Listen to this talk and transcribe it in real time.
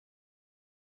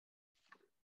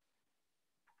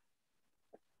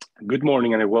Good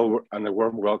morning and a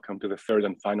warm welcome to the third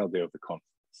and final day of the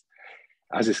conference.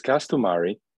 As is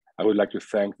customary, I would like to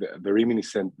thank the Rimini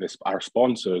Centre, our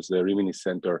sponsors, the Rimini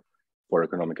Centre for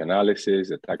Economic Analysis,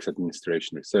 the Tax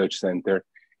Administration Research Center,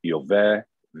 IOBE,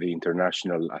 the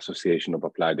International Association of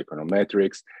Applied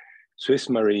Econometrics, Swiss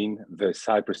Marine, the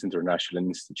Cyprus International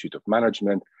Institute of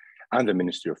Management, and the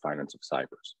Ministry of Finance of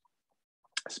Cyprus.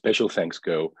 Special thanks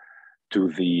go to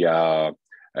the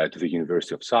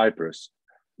University of Cyprus.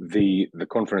 This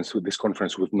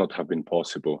conference would not have been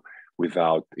possible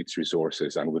without its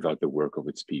resources and without the work of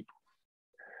its people.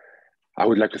 I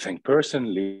would like to thank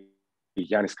personally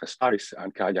Yannis Kasparis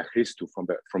and Kaya Christou from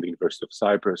the University of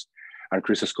Cyprus, and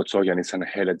Christos Kotsogiannis and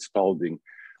Helen Spalding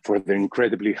for their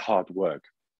incredibly hard work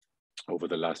over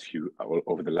the last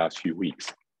few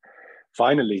weeks.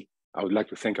 Finally, I would like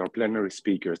to thank our plenary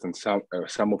speakers, and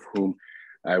some of whom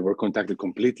were contacted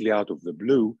completely out of the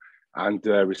blue and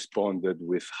responded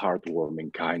with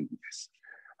heartwarming kindness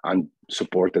and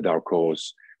supported our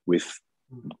cause with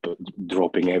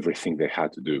dropping everything they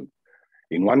had to do.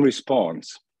 In one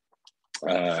response,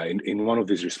 in one of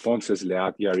these responses,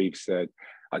 Leat Yarik said,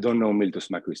 "I don't know Miltos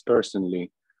Makris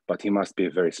personally, but he must be a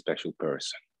very special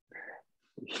person."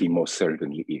 He most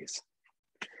certainly is.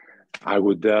 I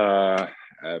would like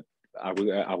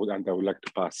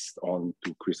to pass on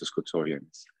to Christos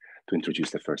Kotsogiannis to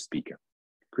introduce the first speaker.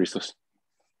 Christos.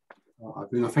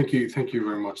 Thank you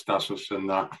very much, Tassos, and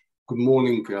good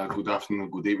morning, good afternoon,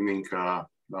 good evening to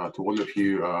all of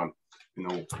you.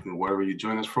 Wherever you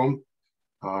join us from.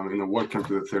 Welcome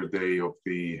to the third day of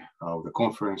the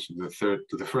conference, to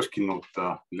the first keynote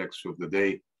lecture of the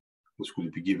day, which will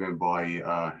be given by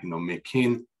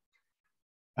Mekin.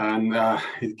 And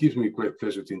it gives me great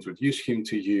pleasure to introduce him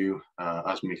to you,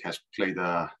 as Mick has played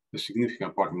a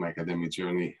significant part in my academic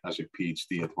journey as a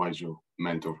PhD advisor,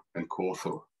 mentor, and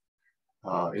co-author.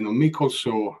 Mick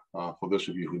also, for those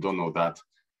of you who don't know that,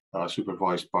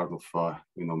 supervised part of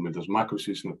Miltos Makris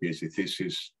PhD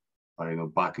thesis,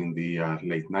 back in the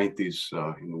late 90s,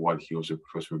 while he was a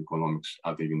professor of economics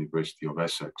at the University of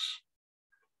Essex.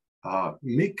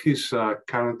 Mick is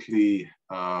currently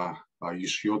a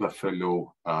Yoshioda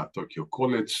Fellow at Tokyo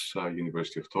College,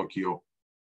 University of Tokyo,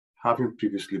 having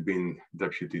previously been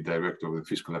Deputy Director of the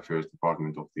Fiscal Affairs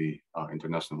Department of the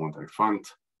International Monetary Fund.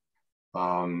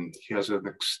 He has an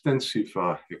extensive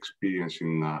experience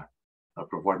in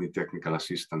providing technical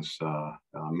assistance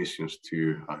missions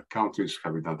to countries,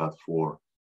 having done that for,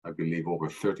 I believe, over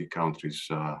 30 countries,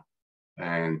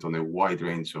 and on a wide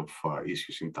range of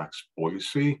issues in tax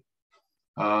policy.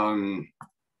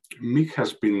 Mick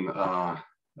has been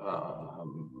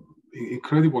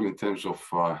incredible in terms of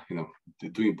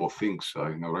doing both things.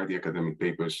 Writing academic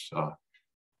papers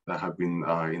that have been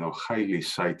highly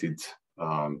cited,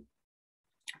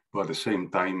 but at the same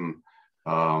time,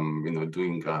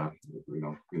 doing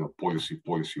policy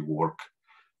work.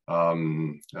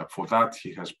 For that,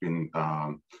 he has been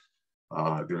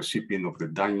the recipient of the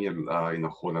Daniel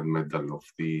Holland Medal of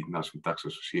the National Tax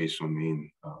Association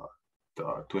in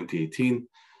 2018.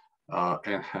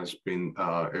 And has been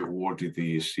awarded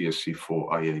the CSC for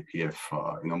IAPF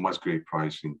Musgrave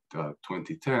Prize in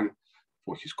 2010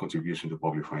 for his contribution to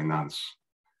public finance.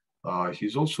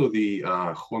 He's also the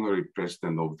honorary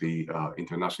president of the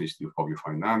International Institute of Public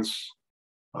Finance.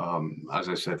 As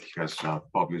I said, he has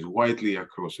published widely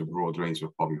across a broad range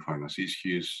of public finance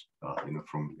issues,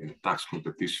 from tax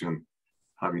competition,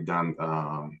 having done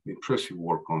impressive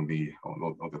work on the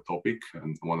topic,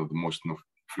 and one of the most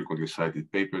frequently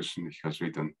cited papers he has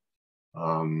written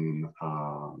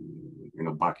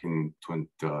back in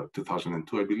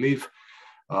 2002, I believe.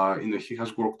 He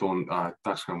has worked on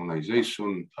tax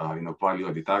harmonization,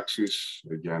 value-added taxes,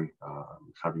 again,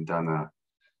 having done a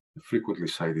frequently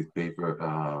cited paper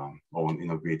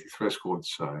on VAT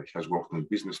thresholds. He has worked on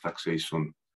business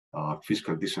taxation,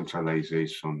 fiscal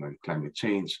decentralization, and climate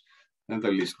change, and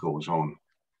the list goes on.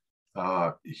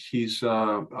 He's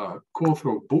co-author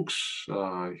of books.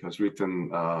 He has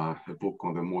written a book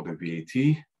on the modern VAT,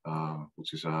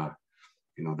 which is the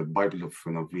Bible of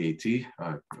VAT,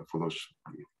 for those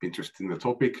interested in the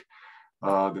topic.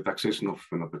 The taxation of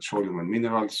petroleum and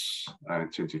minerals,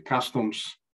 and changing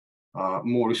customs.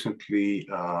 More recently,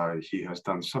 he has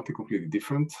done something completely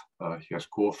different. He has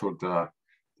co-authored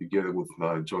together with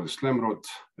Joel Slemrod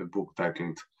a book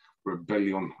titled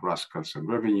Rebellion, Rascals, and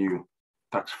Revenue: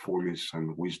 Tax Follies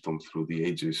and Wisdom Through the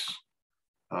Ages,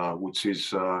 which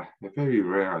is a very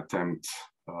rare attempt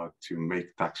to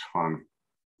make tax fun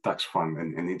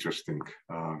and interesting.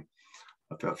 I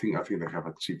think they have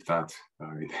achieved that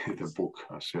in the book,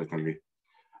 certainly.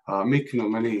 Mick,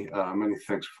 many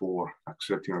thanks for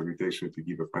accepting our invitation to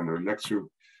give a plenary lecture.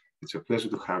 It's a pleasure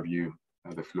to have you.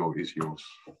 The floor is yours.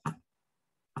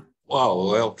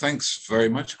 Well, thanks very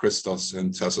much, Christos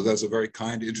and Tessa. That's a very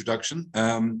kind introduction.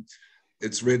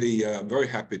 It's really very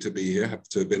happy to be here,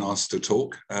 to have been asked to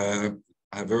talk. I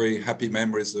have very happy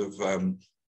memories of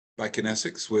back in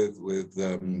Essex with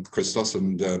Christos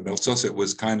and Miltos. It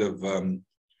was kind of,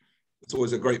 it's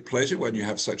always a great pleasure when you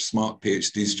have such smart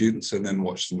PhD students and then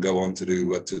watch them go on to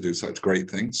do such great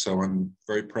things. So I'm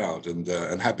very proud and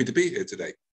happy to be here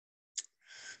today.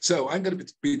 So I'm going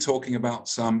to be talking about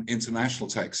some international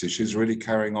tax issues, really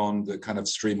carrying on the kind of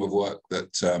stream of work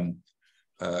that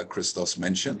Christos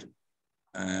mentioned.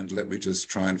 And let me just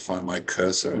try and find my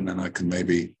cursor, and then I can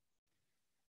maybe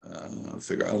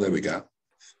figure out, oh, there we go.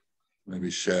 Maybe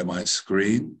share my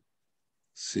screen.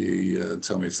 See,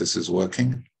 tell me if this is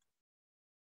working.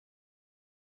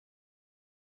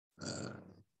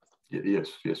 Yes.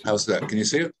 How's that? Can you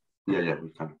see it? Yeah, we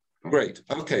can. Great.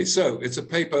 Okay, so it's a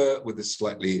paper with a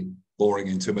slightly boring,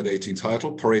 intimidating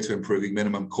title, Pareto Improving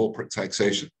Minimum Corporate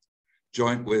Taxation,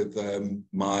 joint with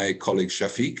my colleague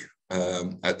Shafiq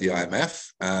at the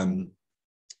IMF.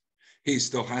 He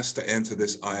still has to enter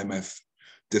this IMF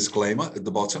disclaimer at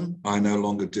the bottom. I no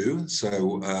longer do,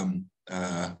 so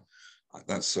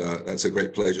that's a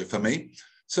great pleasure for me.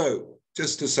 So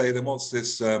just to say then, what's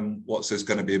this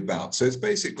going to be about? So it's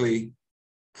basically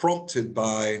prompted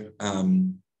by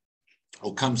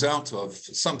or comes out of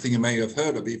something you may have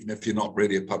heard of, even if you're not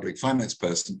really a public finance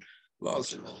person.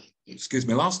 Last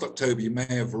October, you may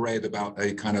have read about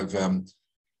a kind of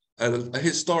a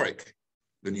historic,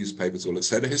 the newspapers will have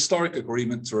said, a historic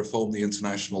agreement to reform the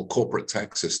international corporate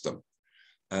tax system.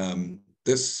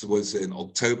 This was in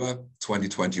October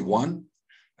 2021,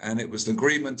 and it was an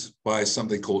agreement by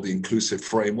something called the Inclusive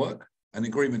Framework, an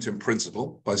agreement in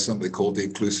principle by something called the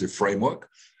Inclusive Framework,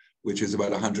 which is about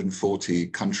 140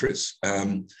 countries,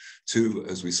 to,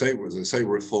 as I say,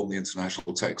 reform the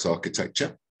international tax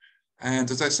architecture.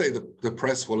 And as I say, the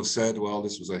press will have said, well,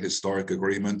 this was a historic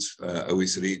agreement.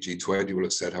 OECD, G20 will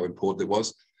have said how important it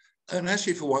was. And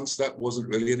actually, for once, that wasn't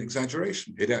really an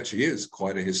exaggeration. It actually is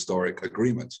quite a historic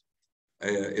agreement.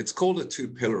 It's called a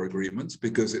two-pillar agreement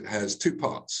because it has two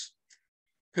parts.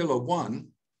 Pillar one,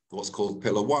 what's called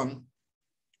Pillar one,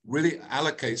 really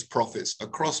allocates profits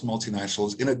across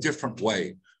multinationals in a different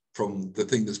way from the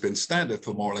thing that's been standard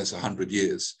for more or less 100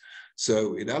 years.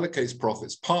 So it allocates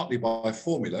profits partly by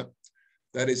formula.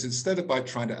 That is, instead of by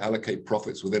trying to allocate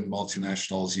profits within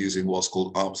multinationals using what's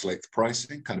called arm's length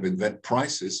pricing, kind of invent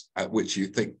prices at which you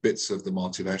think bits of the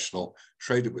multinational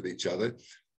traded with each other,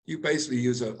 you basically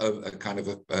use a kind of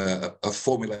a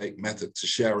formulaic method to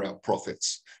share out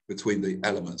profits between the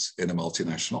elements in a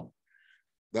multinational.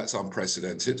 That's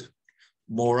unprecedented.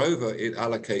 Moreover, it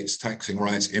allocates taxing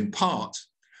rights in part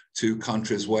to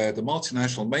countries where the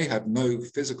multinational may have no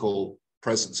physical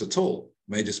presence at all,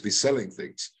 may just be selling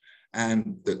things.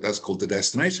 And that's called the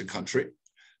destination country.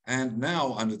 And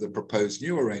now, under the proposed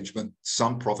new arrangement,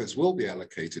 some profits will be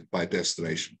allocated by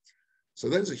destination. So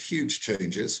those are huge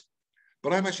changes.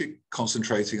 But I'm actually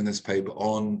concentrating in this paper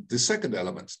on the second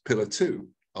element, Pillar 2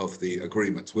 of the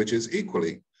agreement, which is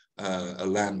equally a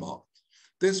landmark.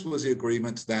 This was the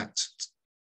agreement that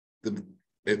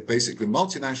basically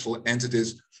multinational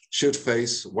entities should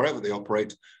face, wherever they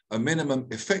operate, a minimum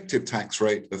effective tax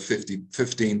rate of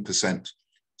 15%.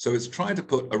 So it's trying to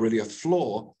put really a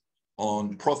floor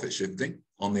on profit shifting,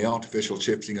 on the artificial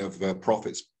shifting of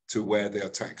profits to where they are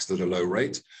taxed at a low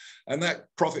rate. And that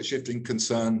profit shifting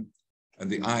concern and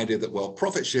the idea that, well,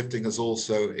 profit shifting has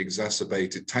also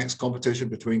exacerbated tax competition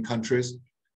between countries,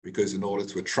 because in order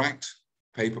to attract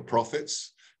paper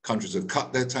profits, countries have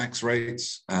cut their tax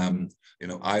rates,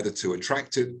 either to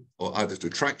attract it or either to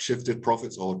attract shifted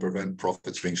profits or prevent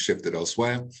profits being shifted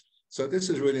elsewhere. So this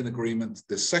is really an agreement.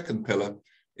 The second pillar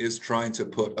is trying to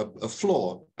put a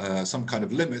floor, some kind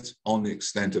of limit on the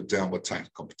extent of downward tax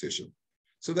competition.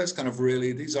 So that's kind of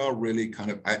really, these are really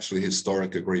kind of actually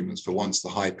historic agreements for once the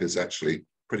hype is actually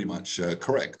pretty much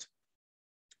correct.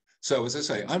 So as I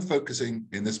say, I'm focusing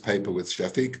in this paper with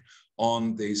Shafiq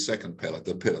on the second pillar,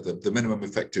 the minimum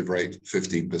effective rate,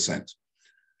 15%.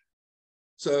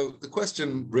 So the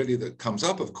question really that comes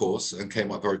up, of course, and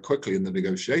came up very quickly in the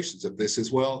negotiations of this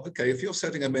is, well, okay, if you're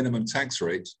setting a minimum tax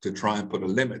rate to try and put a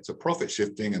limit to profit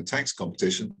shifting and tax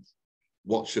competition,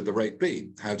 what should the rate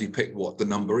be? How do you pick what the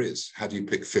number is? How do you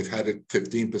pick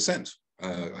 15%?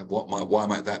 Why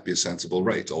might that be a sensible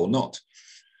rate or not?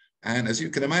 And as you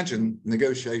can imagine,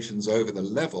 negotiations over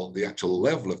the actual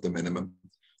level of the minimum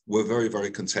were very, very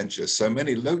contentious. So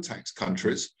many low tax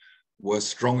countries were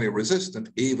strongly resistant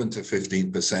even to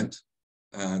 15%.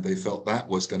 They felt that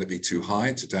was going to be too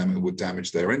high, would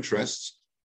damage their interests.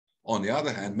 On the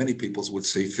other hand, many people would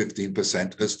see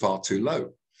 15% as far too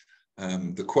low.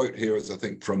 The quote here is, I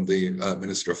think, from the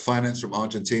Minister of Finance from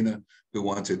Argentina, who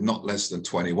wanted not less than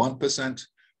 21%,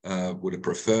 would have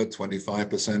preferred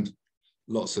 25%.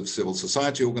 Lots of civil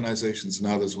society organizations and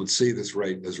others would see this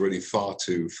rate as really far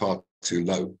too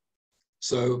low.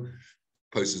 So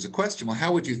poses a question, well,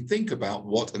 how would you think about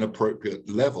what an appropriate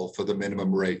level for the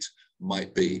minimum rate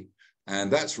might be?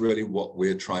 And that's really what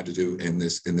we're trying to do in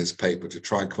this paper, to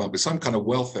try and come up with some kind of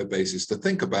welfare basis to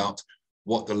think about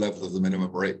what the level of the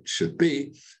minimum rate should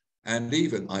be, and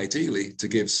even ideally to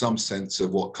give some sense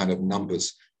of what kind of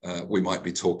numbers we might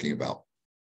be talking about.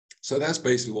 So that's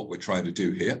basically what we're trying to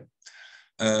do here.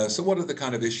 So what are the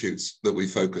kind of issues that we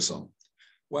focus on?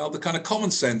 Well, the kind of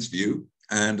common sense view,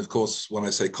 and of course, when I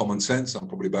say common sense, I'm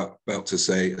probably about to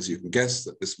say, as you can guess,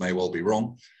 that this may well be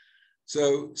wrong.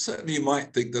 So certainly you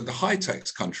might think that the high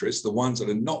tax countries, the ones that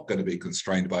are not going to be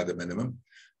constrained by the minimum,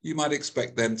 you might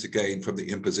expect them to gain from the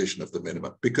imposition of the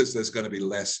minimum because there's going to be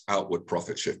less outward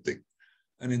profit shifting.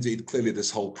 And indeed, clearly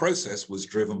this whole process was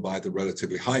driven by the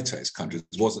relatively high tax countries.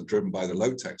 It wasn't driven by the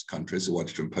low tax countries who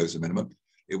wanted to impose a minimum.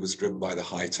 It was driven by the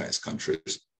high tax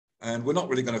countries. And we're not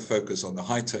really going to focus on the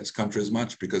high tax countries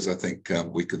much because I think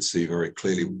we could see very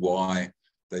clearly why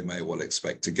they may well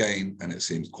expect to gain, and it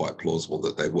seems quite plausible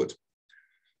that they would.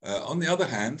 On the other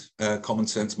hand, common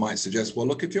sense might suggest, well,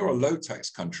 look, if you're a low tax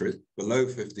country, below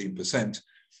 15%,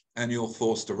 and you're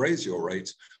forced to raise your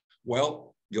rate,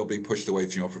 well, you're being pushed away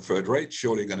from your preferred rate,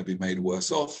 surely you're going to be made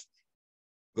worse off.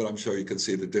 But I'm sure you can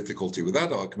see the difficulty with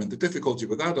that argument. The difficulty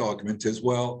with that argument is,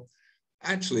 well,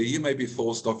 actually, you may be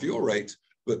forced off your rate,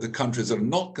 but the countries that are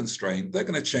not constrained, they're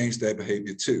going to change their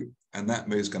behavior too. And that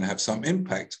move is going to have some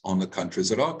impact on the countries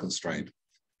that are constrained.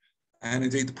 And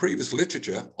indeed, the previous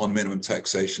literature on minimum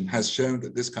taxation has shown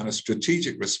that this kind of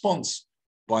strategic response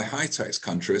by high tax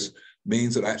countries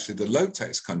means that actually the low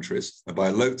tax countries, and by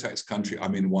a low tax country, I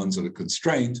mean ones that are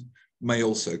constrained, may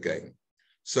also gain.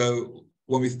 So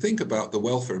when we think about the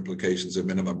welfare implications of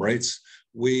minimum rates,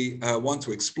 we want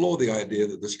to explore the idea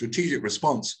that the strategic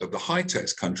response of the high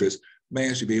tax countries may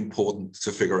actually be important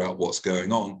to figure out what's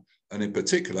going on, and in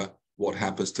particular, what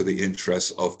happens to the interests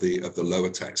of the lower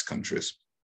tax countries.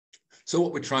 So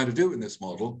what we're trying to do in this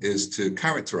model is to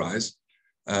characterize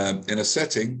in a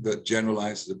setting that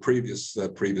generalizes the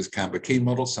previous Campbell-Keane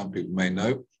model, some people may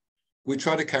know, we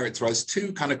try to characterize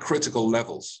two kind of critical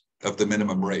levels of the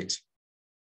minimum rate.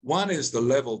 One is the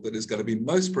level that is going to be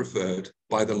most preferred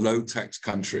by the low tax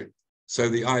country. So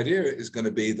the idea is going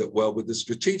to be that, well, with the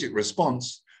strategic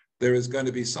response, there is going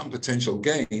to be some potential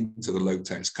gain to the low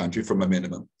tax country from a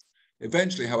minimum.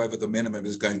 Eventually, however, the minimum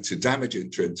is going to damage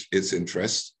its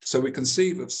interests. So we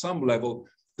conceive of some level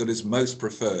that is most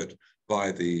preferred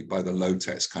by the low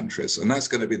tax countries. And that's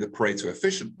going to be the Pareto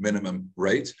efficient minimum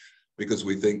rate, because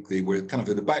we think we're kind of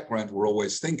in the background, we're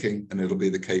always thinking, and it'll be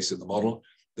the case in the model,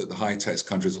 that the high tax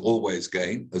countries always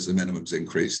gain as the minimum's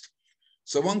increased.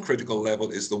 So one critical level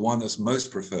is the one that's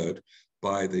most preferred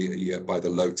by the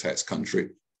low tax country.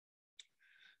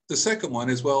 The second one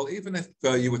is, well, even if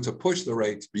you were to push the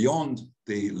rate beyond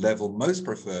the level most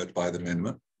preferred by the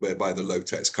minimum, by the low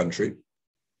tax country,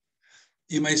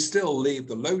 you may still leave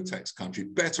the low tax country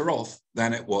better off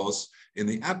than it was in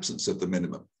the absence of the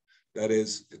minimum. That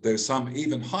is, there's some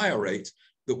even higher rate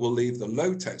that will leave the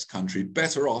low tax country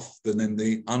better off than in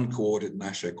the uncoordinated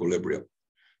Nash equilibrium.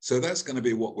 So that's going to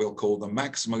be what we'll call the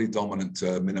maximally dominant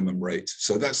minimum rate.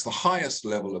 So that's the highest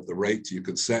level of the rate you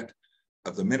can set,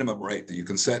 of the minimum rate that you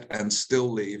can set, and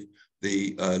still leave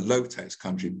the low tax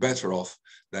country better off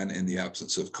than in the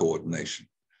absence of coordination.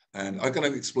 And I'm going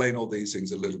to explain all these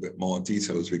things a little bit more in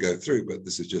detail as we go through, but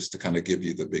this is just to kind of give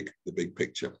you the big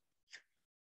picture.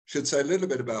 Should say a little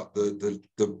bit about the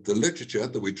literature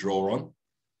that we draw on.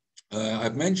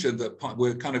 I've mentioned that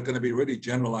we're kind of going to be really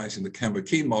generalizing the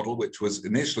Campbell-Keane model, which was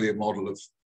initially a model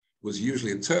was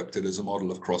usually interpreted as a model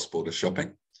of cross-border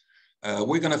shopping.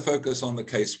 We're going to focus on the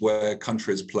case where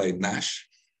countries play Nash.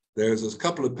 There's a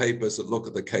couple of papers that look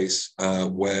at the case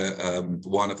where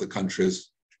one of the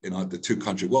countries, the two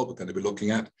country world we're going to be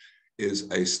looking at, is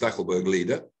a Stackelberg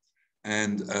leader.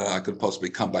 And I could possibly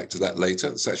come back to that later.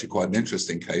 It's actually quite an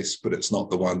interesting case, but it's not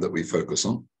the one that we focus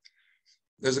on.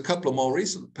 There's a couple of more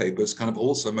recent papers kind of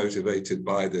also motivated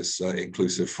by this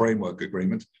inclusive framework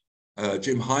agreement.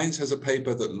 Jim Hines has a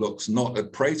paper that looks not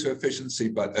at Pareto efficiency,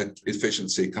 but at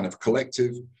efficiency kind of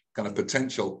collective, kind of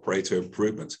potential Pareto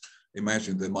improvement.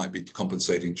 Imagine there might be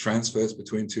compensating transfers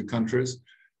between two countries.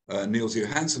 Niels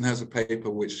Johansson has a paper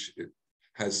which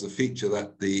has the feature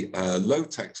that the low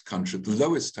tax country, the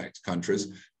lowest tax countries,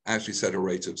 actually set a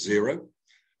rate of 0.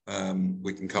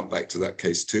 We can come back to that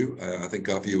case too. I think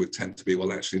our view would tend to be,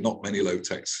 well, actually not many low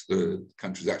tax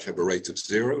countries actually have a rate of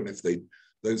 0. And if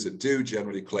those that do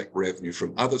generally collect revenue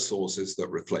from other sources that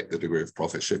reflect the degree of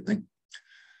profit shifting.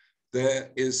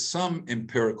 There is some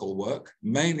empirical work,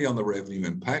 mainly on the revenue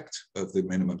impact of the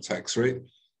minimum tax rate,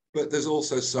 but there's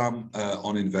also some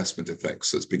on investment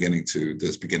effects that's beginning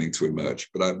to emerge.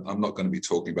 But I'm not going to be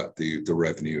talking about the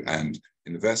revenue and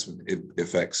investment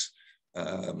effects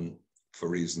for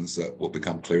reasons that will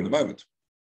become clear in a moment.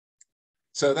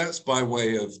 So that's by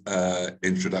way of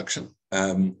introduction.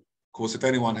 Of course, if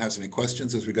anyone has any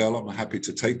questions as we go along, I'm happy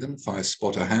to take them if I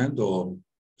spot a hand or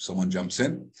someone jumps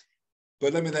in.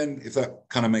 But let me then, if that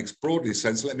kind of makes broadly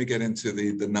sense, let me get into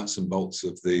the nuts and bolts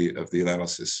of the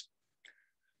analysis.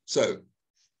 So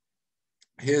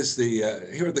here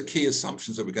are the key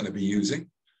assumptions that we're going to be using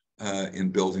in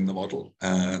building the model.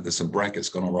 There's some brackets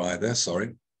gone awry there,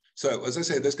 sorry. So as I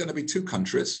say, there's going to be 2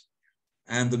 countries.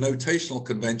 And the notational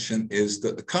convention is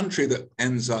that the country that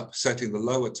ends up setting the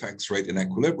lower tax rate in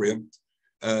equilibrium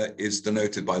is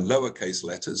denoted by lowercase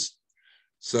letters.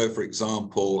 So, for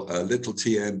example, little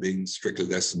tn being strictly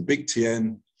less than big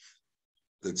Tn,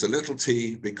 it's a little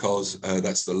t because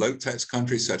that's the low tax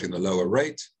country setting the lower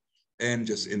rate. N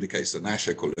just indicates the Nash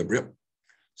equilibrium.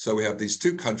 So we have these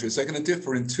 2 countries. They're going to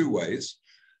differ in 2 ways.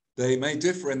 They may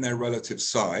differ in their relative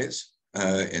size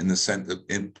in the sense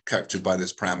that captured by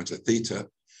this parameter theta.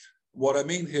 What I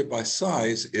mean here by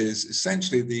size is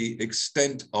essentially the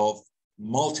extent of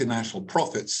multinational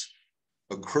profits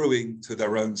accruing to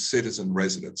their own citizen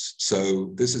residents.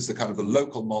 So this is the kind of the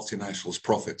local multinationals'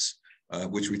 profits,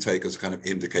 which we take as a kind of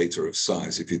indicator of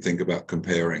size. If you think about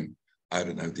comparing, I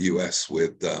don't know, the US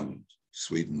with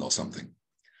Sweden or something.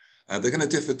 They're going to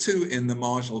differ too in the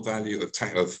marginal value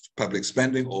of public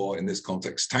spending, or in this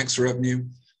context, tax revenue.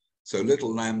 So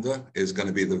little lambda is going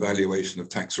to be the valuation of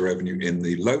tax revenue in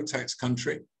the low tax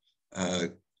country.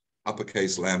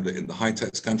 Uppercase lambda in the high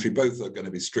tax country. Both are going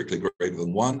to be strictly greater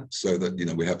than 1, so that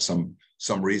we have some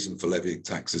reason for levying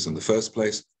taxes in the first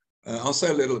place. I'll say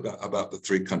a little about the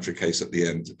 3-country case at the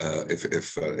end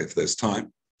if there's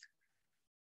time.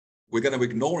 We're going to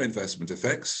ignore investment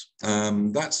effects.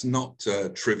 That's not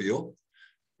trivial,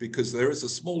 because there is a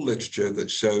small literature that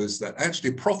shows that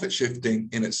actually profit shifting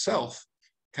in itself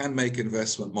can make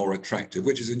investment more attractive,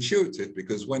 which is intuitive,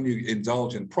 because when you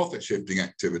indulge in profit shifting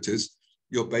activities,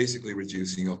 you're basically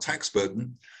reducing your tax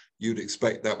burden. You'd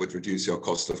expect that would reduce your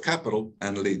cost of capital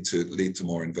and lead to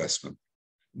more investment.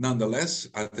 Nonetheless,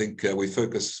 I think we've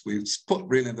put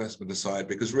real investment aside,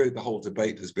 because really the whole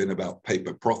debate has been about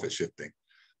paper profit shifting.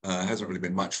 Hasn't really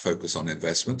been much focus on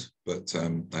investment, but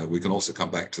we can also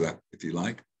come back to that if you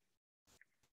like.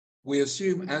 We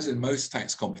assume, as in most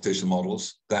tax competition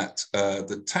models, that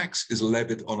the tax is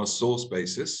levied on a source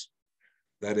basis.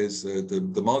 That is, the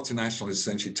multinational is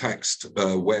essentially taxed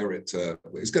where it's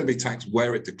going to be taxed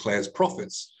where it declares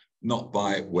profits, not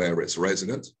by where it's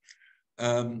resident.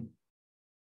 I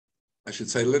should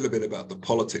say a little bit about the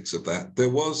politics of that. There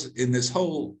was, in this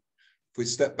whole, if we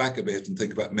step back a bit and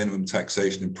think about minimum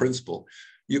taxation in principle,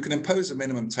 you can impose a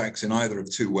minimum tax in either of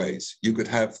 2 ways. You could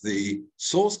have the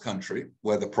source country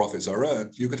where the profits are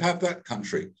earned. You could have that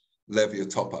country levy a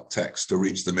top-up tax to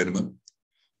reach the minimum.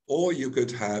 Or you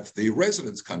could have the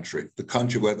residence country, the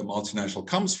country where the multinational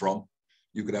comes from.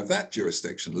 You could have that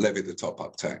jurisdiction levy the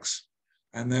top-up tax.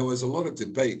 And there was a lot of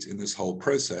debate in this whole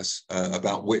process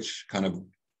about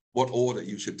what order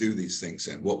you should do these things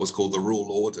in, what was called the rule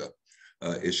order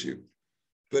issue.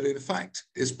 But in fact,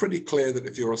 it's pretty clear that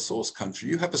if you're a source country,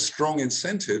 you have a strong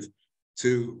incentive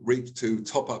to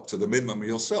top up to the minimum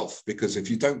yourself, because if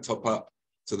you don't top up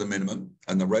to the minimum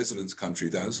and the residence country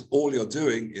does, all you're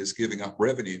doing is giving up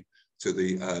revenue to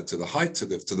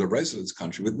the residence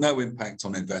country with no impact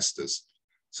on investors.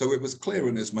 So it was clear,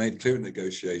 and is made clear in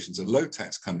negotiations, that low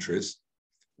tax countries,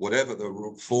 whatever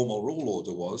the formal rule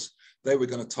order was, they were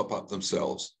going to top up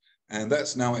themselves. And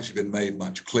that's now actually been made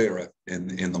much clearer in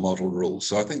the model rules.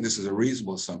 So I think this is a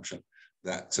reasonable assumption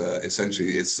that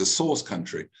essentially it's the source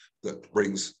country that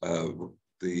brings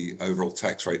the overall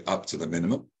tax rate up to the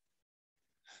minimum.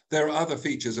 There are other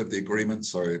features of the agreement,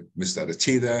 sorry, missed out a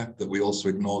T there, that we also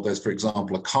ignore. There's, for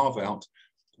example, a carve-out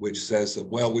which says that,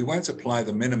 well, we won't apply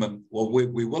the minimum, well,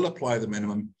 we will apply the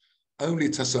minimum only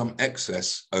to some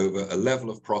excess over a level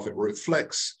of profit where it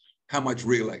reflects how much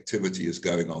real activity is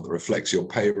going on, that reflects your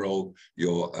payroll,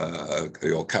 your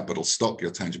capital stock,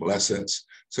 your tangible assets.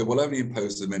 So we'll only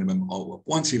impose the minimum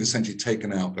once you've essentially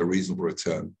taken out a reasonable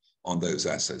return on those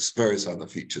assets. Various other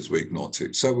features we ignore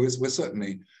too. So we're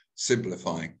certainly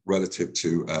simplifying relative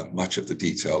to much of the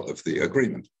detail of the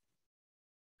agreement.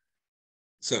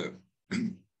 So,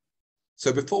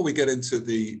 so before we get into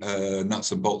the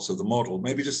nuts and bolts of the model,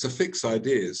 maybe just to fix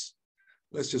ideas,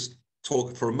 let's just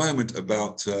talk for a moment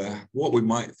about what we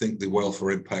might think the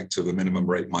welfare impact of a minimum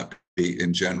rate might be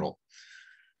in general.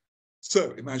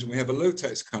 So imagine we have a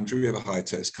low-tax country, we have a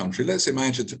high-tax country. Let's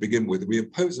imagine to begin with, we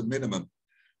impose a minimum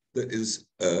that is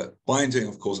binding,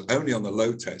 of course, only on the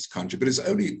low-tax country, but it's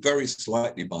only very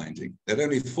slightly binding. It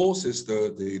only forces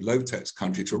the low-tax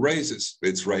country to raise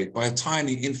its rate by a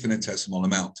tiny infinitesimal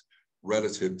amount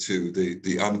relative to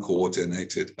the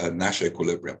uncoordinated national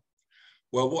equilibrium.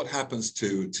 Well, what happens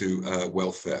to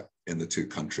welfare in the two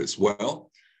countries?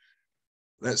 Well,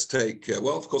 let's take,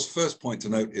 well, of course, first point to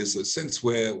note is that since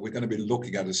we're going to be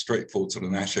looking at a straightforward sort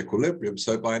of national equilibrium,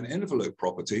 so by an envelope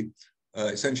property,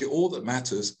 essentially all that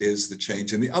matters is the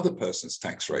change in the other person's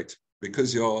tax rate,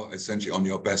 because you're essentially on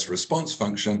your best response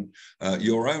function,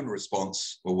 your own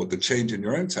response, or what the change in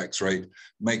your own tax rate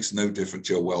makes no difference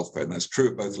to your welfare. And that's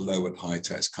true of both low and high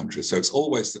tax countries. So it's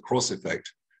always the cross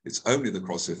effect. It's only the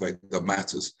cross effect that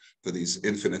matters for these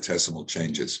infinitesimal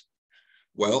changes.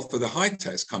 Well, for the high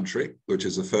tax country, which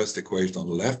is the first equation on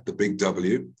the left, the big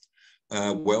W,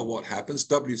 well, what happens?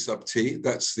 W sub t,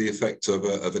 that's the effect of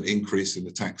an increase in the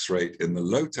tax rate in the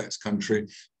low tax country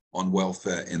on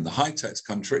welfare in the high tax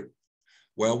country.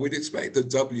 Well, we'd expect that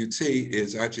WT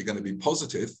is actually going to be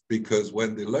positive, because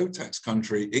when the low tax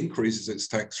country increases its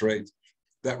tax rate,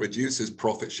 that reduces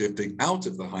profit shifting out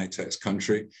of the high tax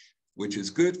country, which is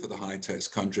good for the high tax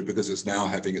country because it's now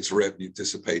having its revenue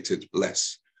dissipated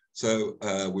less. So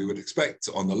we would expect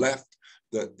on the left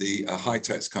that the high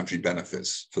tax country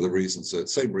benefits for the reasons,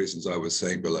 same reasons I was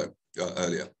saying below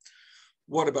earlier.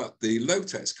 What about the low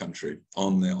tax country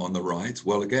on the right?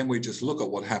 Well, again, we just look at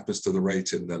what happens to the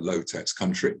rate in the low tax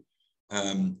country.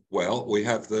 Well, we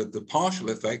have the partial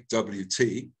effect,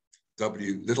 WT,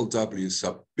 little w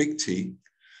sub big T.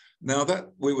 Now that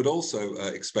we would also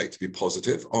expect to be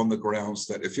positive on the grounds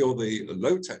that if you're the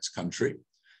low tax country,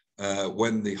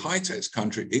 when the high tax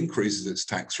country increases its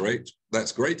tax rate,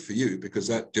 that's great for you because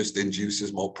that just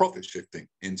induces more profit shifting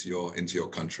into your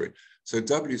country. So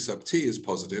W sub T is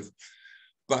positive,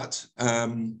 but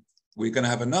we're going to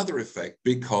have another effect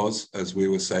because, as we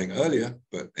were saying earlier,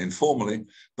 but informally,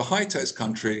 the high tax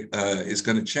country is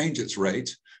going to change its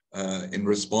rate in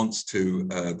response to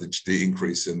the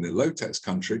increase in the low tax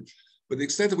country. But the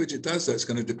extent to which it does that is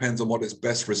going to depend on what its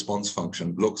best response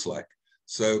function looks like.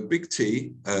 So big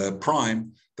T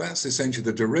prime, that's essentially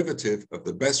the derivative of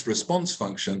the best response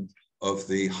function of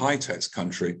the high tax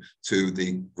country to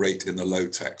the rate in the low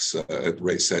tax,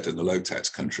 rate set in the low tax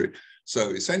country.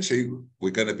 So essentially,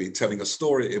 we're going to be telling a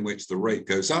story in which the rate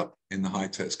goes up in the high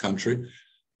tax country,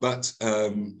 but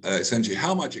essentially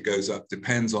how much it goes up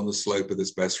depends on the slope of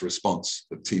this best response,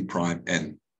 the T prime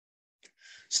N.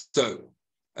 So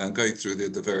going through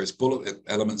the various bullet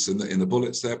elements in the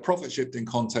bullets there, profit shifting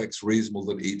context, reasonable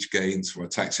that each gains from a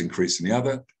tax increase in the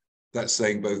other. That's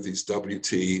saying both these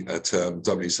WT term,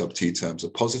 W sub T terms are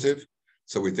positive.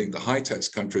 So we think the high tax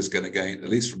country is going to gain, at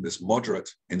least from this moderate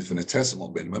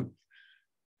infinitesimal minimum.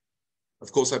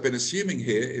 Of course, I've been assuming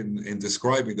here in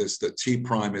describing this that T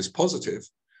prime is positive,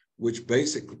 which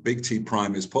basically big T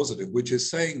prime is positive, which is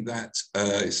saying that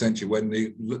essentially when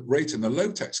the rate in the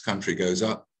low tax country goes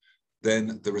up,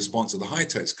 then the response of the high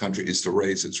tax country is to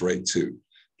raise its rate too.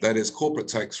 That is, corporate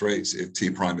tax rates, if T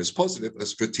prime is positive, are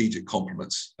strategic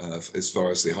complements as far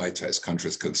as the high tax country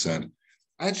is concerned.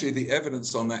 Actually, the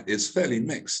evidence on that is fairly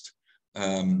mixed.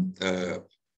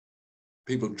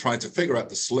 People try to figure out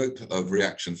the slope of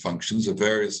reaction functions of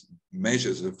various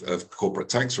measures of corporate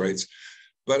tax rates.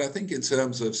 But I think in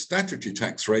terms of statutory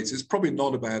tax rates, it's probably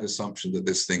not a bad assumption that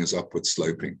this thing is upward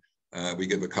sloping. We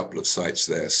give a couple of sites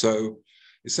there. So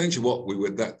essentially what we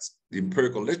would, that's the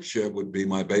empirical literature would be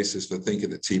my basis for thinking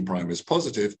that T prime is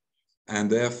positive. And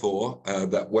therefore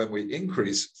that when we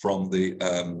increase from the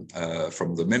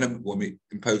minimum, when we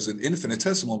impose an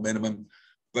infinitesimal minimum,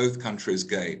 both countries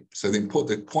gain. So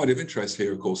the point of interest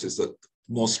here, of course, is that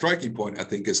the more striking point, I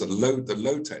think, is that the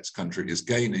low tax country is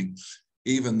gaining,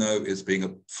 even though it's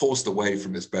being forced away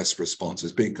from its best response.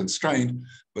 It's being constrained,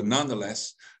 but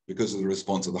nonetheless, because of the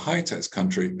response of the high tax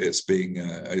country,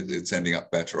 it's ending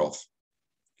up better off.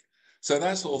 So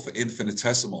that's all for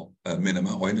infinitesimal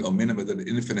minima, or minima that are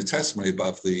infinitesimally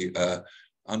above the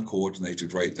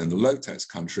uncoordinated rate in the low tax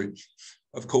country.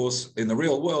 Of course, in the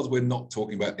real world, we're not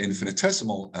talking about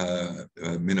infinitesimal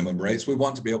minimum rates. We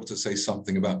want to be able to say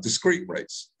something about discrete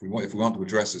rates. If we want to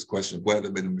address this question of where the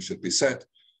minimum should be set,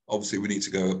 obviously we need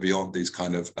to go beyond these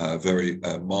kind of very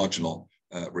marginal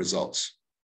results.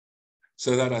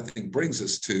 So that, I think, brings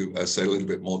us to say a little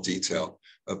bit more detail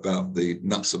about the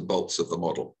nuts and bolts of the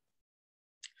model.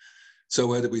 So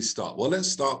where do we start? Well, let's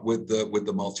start with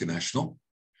the multinational.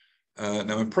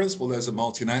 Now, in principle, there's a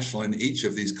multinational in each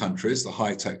of these countries, the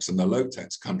high-tax and the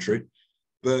low-tax country.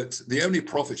 But the only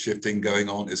profit shifting going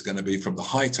on is going to be from the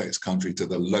high-tax country to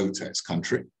the low-tax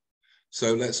country.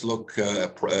 So let's look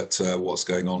at what's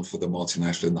going on for the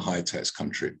multinational in the high-tax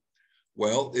country.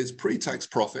 Well, its pre-tax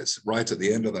profits, right at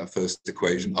the end of that first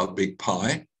equation, are big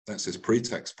pi. That's its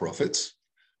pre-tax profits.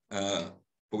 But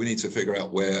we need to figure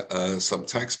out where some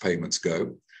tax payments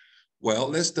go. Well,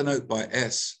 let's denote by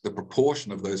S the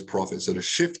proportion of those profits that are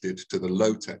shifted to the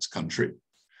low-tax country.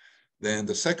 Then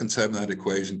the second term of that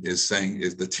equation is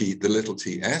the little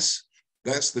ts.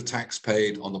 That's the tax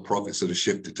paid on the profits that are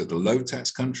shifted to the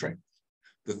low-tax country.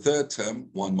 The third term,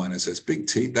 1 minus S big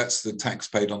T, that's the tax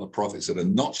paid on the profits that are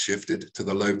not shifted to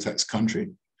the low-tax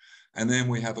country. And then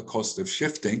we have a cost of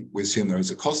shifting. We assume there is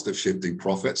a cost of shifting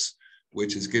profits,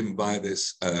 which is given by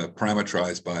this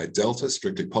parameterized by delta,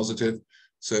 strictly positive.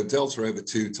 So delta over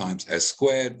 2 times S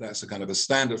squared, that's a kind of a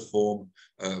standard form,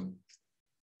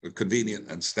 a convenient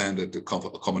and standard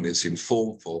commonly assumed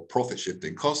form for profit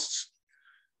shifting costs.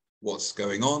 What's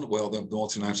going on? Well, the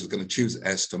multinational is going to choose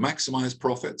S to maximize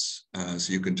profits.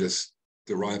 So you can just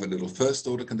derive a little first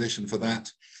order condition for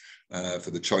that, for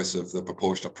the choice of the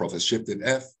proportion of profits shifted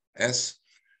S,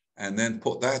 and then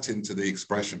put that into the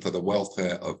expression for the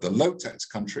welfare of the low tax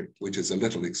country, which is a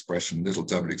little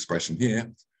double expression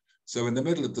here. So in the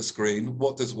middle of the screen,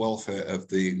 what does welfare of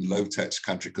the low tax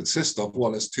country consist of?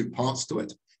 Well, there's 2 parts to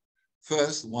it.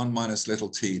 First, 1 minus little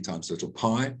t times little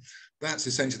pi. That's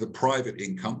essentially the private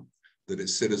income that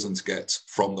its citizens get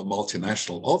from the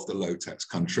multinational of the low tax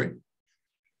country.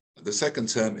 The second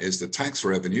term is the tax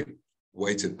revenue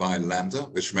weighted by lambda,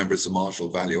 which remember is the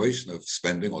marginal valuation of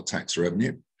spending or tax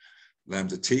revenue.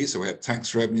 Lambda t, so we have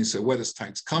tax revenue. So where does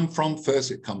tax come from? First,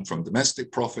 it comes from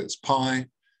domestic profits, pi.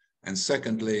 And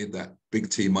secondly, that big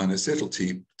T minus little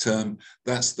t term,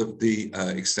 that's the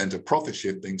extent of profit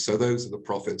shifting. So those are the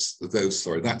profits,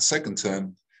 that second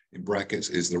term in brackets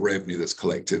is the revenue that's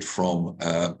collected from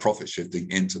profit shifting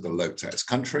into the low tax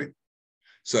country.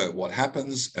 So what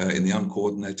happens in the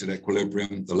uncoordinated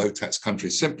equilibrium, the low tax country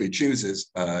simply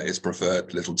chooses its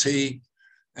preferred little t,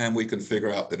 and we can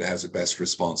figure out that it has a best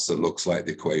response that looks like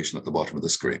the equation at the bottom of the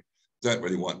screen. Don't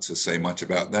really want to say much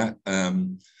about that.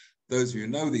 Those of you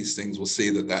who know these things will see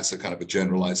that that's a kind of a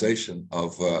generalization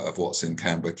of what's in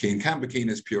Canberra-Keene. Canberra-Keene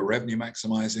is pure revenue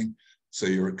maximizing. So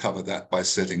you recover that by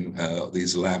setting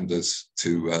these lambdas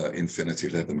to infinity,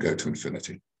 let them go to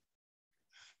infinity.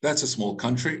 That's a small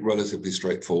country, relatively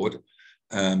straightforward.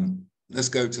 Let's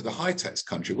go to the high tax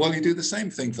country. Well, you do the same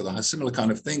thing for the similar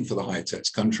kind of thing for the high tax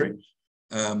country.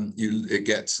 It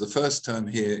gets the first term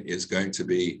here is going to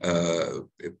be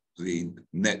the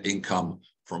net income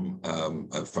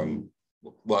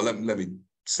well, let me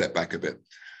step back a bit.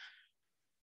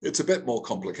 It's a bit more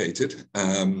complicated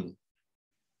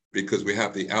because we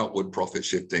have the outward profit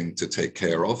shifting to take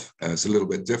care of. It's a little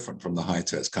bit different from the high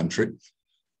tax country.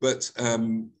 But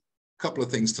a couple of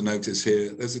things to notice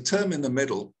here. There's a term in the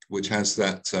middle which has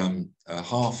that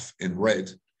half in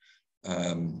red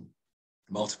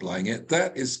multiplying it.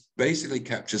 That is basically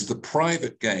captures the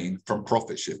private gain from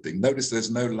profit shifting. Notice there's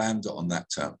no lambda on that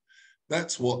term.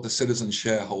 That's what the citizen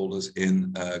shareholders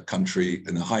in a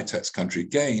high tax country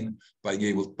gain by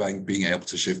being able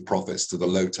to shift profits to the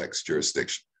low tax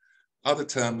jurisdiction. Other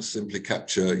terms simply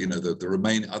capture, the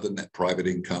remaining other net private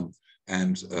income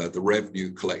and the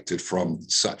revenue collected from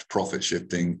such profit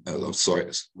shifting,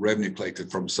 revenue collected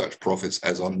from such profits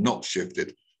as are not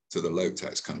shifted to the low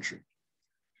tax country.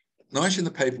 Now, actually in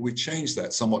the paper, we changed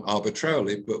that somewhat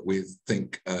arbitrarily, but we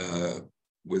think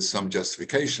with some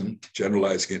justification,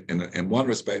 generalizing it in one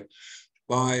respect,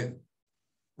 by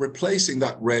replacing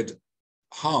that red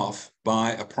half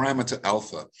by a parameter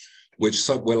alpha, which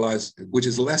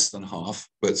is less than half,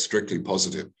 but strictly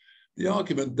positive. The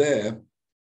argument there,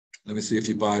 let me see if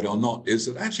you buy it or not, is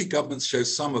that actually governments show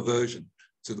some aversion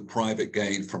to the private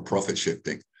gain from profit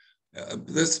shifting.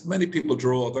 There's many people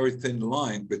draw a very thin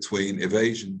line between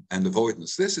evasion and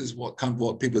avoidance. This is what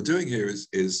people are doing here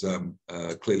is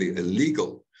clearly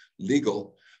illegal,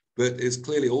 but is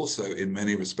clearly also in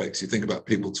many respects. You think about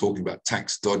people talking about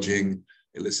tax dodging,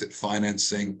 illicit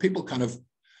financing. People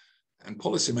and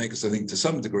policymakers, I think, to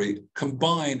some degree,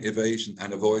 combine evasion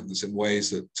and avoidance in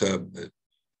ways that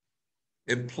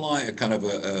imply a kind of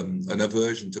an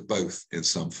aversion to both in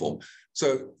some form.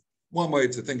 So one way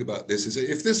to think about this is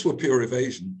if this were pure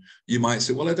evasion, you might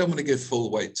say, well, I don't want to give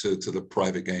full weight to the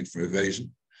private gain from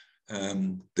evasion.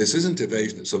 This isn't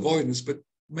evasion, it's avoidance, but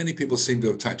many people seem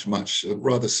to attach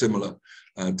rather similar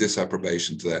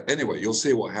disapprobation to that. Anyway, you'll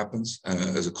see what happens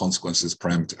as a consequence of this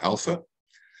parameter alpha.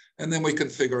 And then we can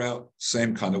figure out,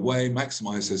 same kind of way,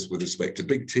 maximize this with respect to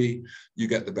big T. You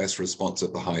get the best response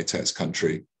of the high tax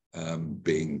country,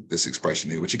 being this expression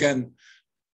here, which again,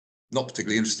 not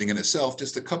particularly interesting in itself,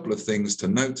 just a couple of things to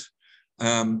note.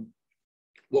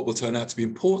 What will turn out to be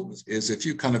important is if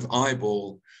you kind of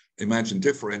eyeball, imagine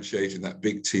differentiating that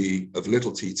big T of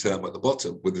little t term at the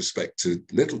bottom with respect to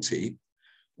little t,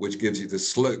 which gives you the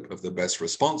slope of the best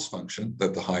response function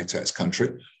of the high tax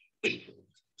country,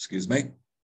 excuse me.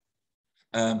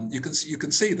 You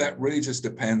can see that really just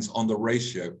depends on the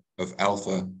ratio of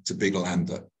alpha to big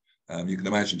lambda. You can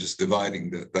imagine just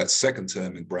dividing that second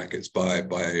term in brackets by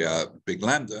big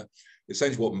lambda.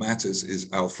 Essentially what matters is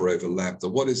alpha over lambda.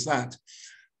 What is that?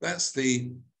 That's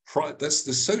the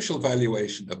social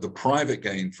valuation of the private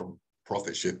gain from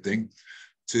profit shifting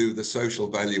to the social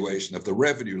valuation of the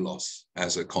revenue loss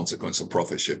as a consequence of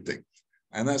profit shifting.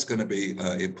 And that's going to be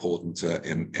important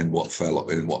in what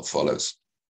follows.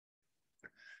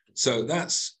 So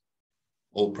that's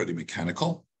all pretty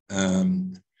mechanical.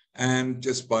 And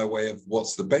just by way of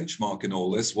what's the benchmark in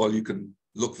all this, well, you can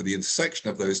look for the intersection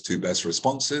of those two best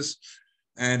responses.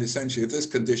 And essentially, if this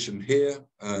condition here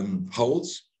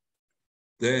holds,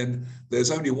 then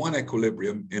there's only one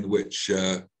equilibrium in which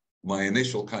my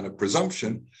initial kind of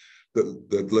presumption that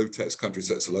the low tax country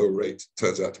sets a lower rate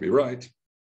turns out to be right,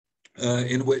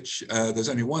 in which there's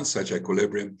only one such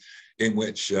equilibrium in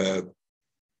which the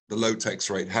low tax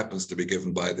rate happens to be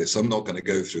given by this. I'm not going to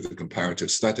go through the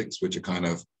comparative statics, which are kind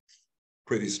of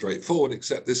pretty straightforward,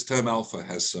 except this term alpha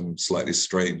has some slightly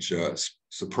strange,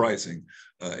 surprising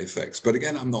effects. But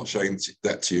again, I'm not showing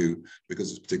that to you because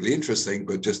it's particularly interesting,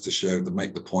 but just to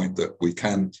make the point that we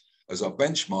can, as our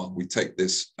benchmark, we take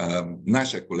this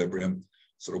Nash equilibrium,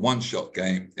 sort of one-shot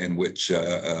game in which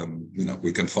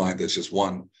we can find there's just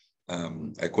one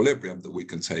equilibrium that we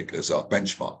can take as our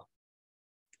benchmark.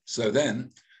 So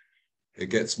then it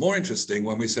gets more interesting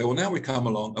when we say, well, now we come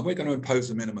along and we're going to impose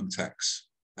a minimum tax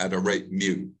at a rate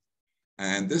mu.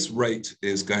 And this rate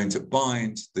is going to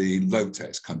bind the low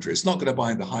tax country. It's not going to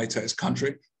bind the high tax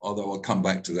country, although I'll come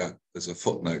back to that as a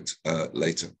footnote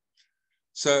later.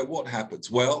 So what happens?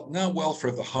 Well, now welfare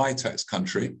of the high tax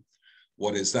country,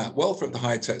 what is that? Welfare of the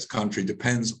high tax country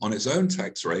depends on its own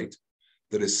tax rate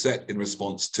that is set in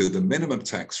response to the minimum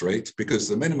tax rate, because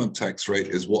the minimum tax rate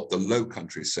is what the low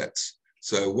country sets.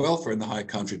 So welfare in the high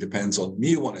country depends on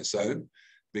mu on its own,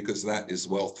 because that is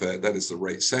welfare, that is the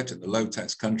rate set in the low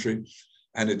tax country.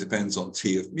 And it depends on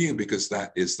T of mu, because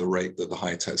that is the rate that the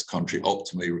high tax country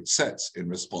optimally sets in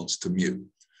response to mu.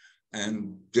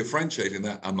 And differentiating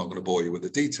that, I'm not going to bore you with the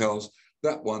details,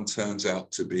 that one turns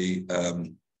out to be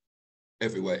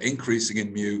everywhere increasing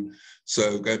in mu.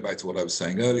 So going back to what I was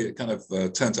saying earlier, it kind of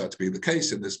turns out to be the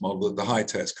case in this model that the high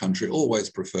tax country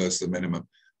always prefers the minimum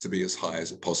to be as high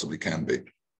as it possibly can be.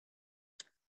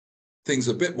 Things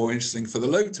are a bit more interesting for the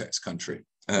low tax country.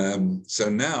 So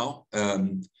now,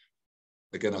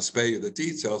 again, I'll spare you the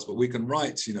details, but we can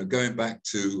write, going back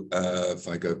to, if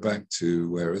I go back to,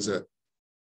 where is it?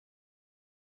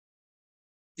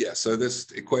 Yeah, so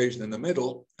this equation in the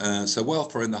middle, so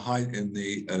welfare in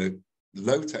the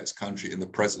low tax country in the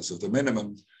presence of the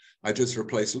minimum, I just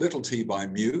replace little t by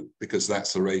mu, because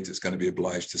that's the rate it's going to be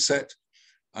obliged to set.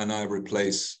 And I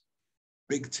replace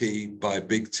big T by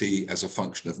big T as a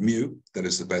function of mu, that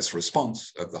is the best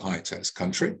response of the high tax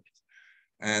country.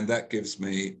 And that gives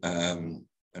me an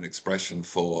expression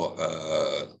for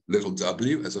little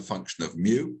w as a function of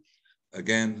mu.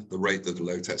 Again, the rate that the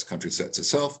low tax country sets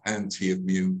itself, and T of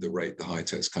mu, the rate the high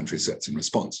tax country sets in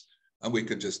response. And we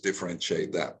could just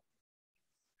differentiate that.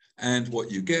 And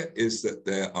what you get is that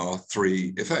there are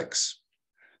three effects,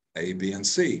 A, B, and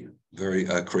C, very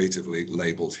creatively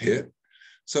labeled here.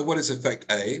 So what is effect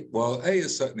A? Well, A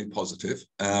is certainly positive,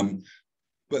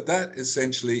 but that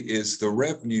essentially is the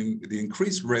revenue, the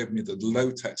increased revenue that the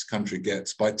low tax country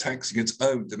gets by taxing its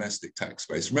own domestic tax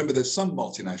base. Remember, there's some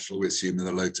multinational we assume in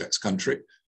the low tax country.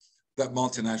 That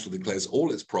multinational declares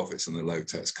all its profits in the low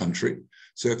tax country.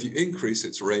 So if you increase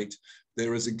its rate,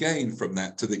 there is a gain from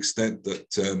that to the extent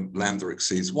that lambda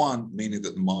exceeds 1, meaning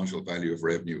that the marginal value of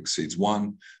revenue exceeds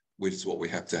 1, which is what we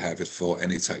have to have it for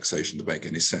any taxation to make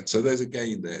any sense. So there's a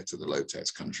gain there to the low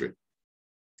tax country.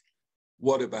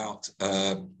 What about,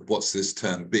 what's this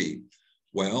term B?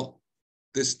 Well,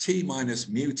 this T minus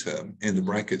mu term in the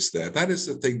brackets there, that is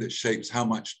the thing that shapes how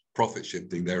much profit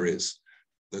shifting there is.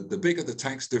 The bigger the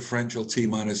tax differential, T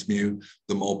minus mu,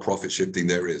 the more profit shifting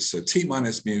there is. So T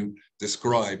minus mu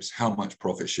describes how much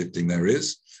profit shifting there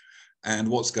is. And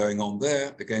what's going on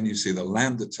there, again, you see the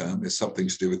lambda term is something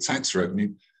to do with tax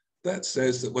revenue. That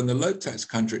says that when the low tax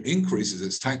country increases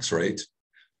its tax rate,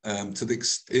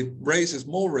 it raises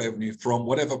more revenue from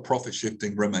whatever profit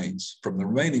shifting remains. From the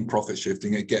remaining profit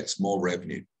shifting, it gets more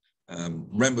revenue.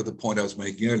 Remember the point I was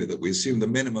making earlier, that we assume the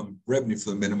minimum revenue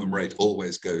for the minimum rate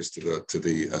always goes to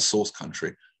the source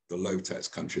country, the low tax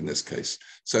country in this case.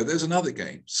 So there's another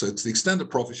gain. So to the extent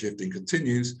that profit shifting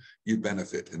continues, you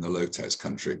benefit in the low tax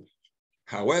country.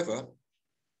 However,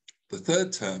 the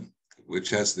third term, which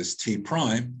has this T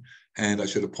prime, and I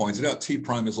should have pointed out, T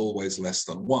prime is always less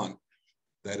than 1.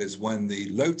 That is, when the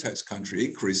low tax country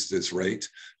increases its rate,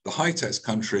 the high tax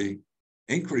country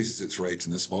increases its rate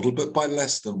in this model, but by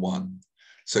less than 1.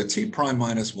 So T prime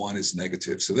minus 1 is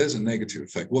negative. So there's a negative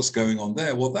effect. What's going on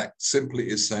there? Well, that simply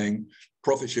is saying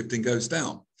profit shifting goes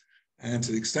down. And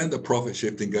to the extent that profit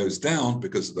shifting goes down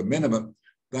because of the minimum,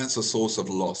 that's a source of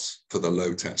loss for the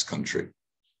low tax country.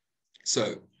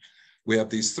 So we have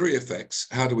these three effects.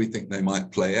 How do we think they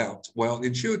might play out? Well,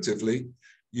 intuitively,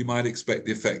 you might expect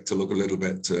the effect to look a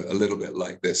little bit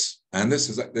like this. And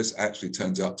this actually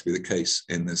turns out to be the case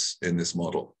in this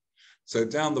model. So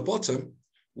down the bottom,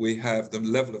 we have the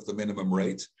level of the minimum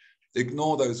rate.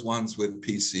 Ignore those ones with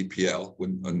PCPL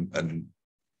and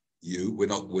U.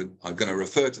 I'm going to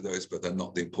refer to those, but they're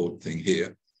not the important thing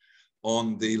here.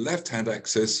 On the left-hand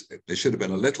axis, there should have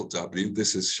been a little w.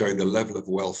 This is showing the level of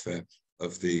welfare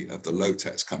of the low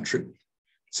tax country.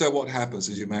 So what happens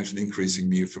is you imagine increasing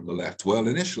mu from the left. Well,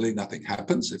 initially, nothing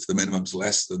happens if the minimum's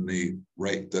less than the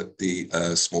rate that the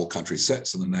small country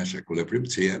sets in the Nash equilibrium,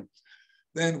 Tn.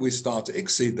 Then we start to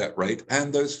exceed that rate,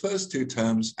 and those first two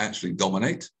terms actually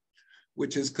dominate,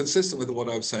 which is consistent with what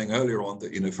I was saying earlier on,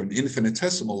 that for an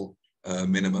infinitesimal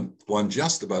minimum, one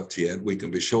just above Tn, we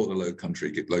can be sure the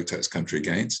low tax country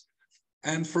gains.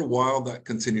 And for a while, that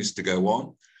continues to go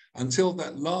on, until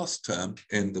that last term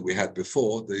that we had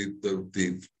before,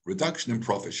 the reduction in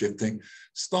profit shifting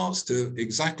starts to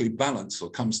exactly balance, or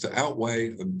comes to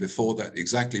outweigh, and before that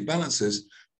exactly balances,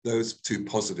 those two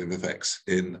positive effects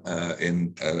in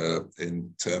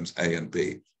terms A and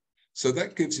B. So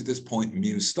that gives you this point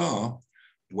mu star,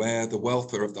 where the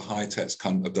welfare of the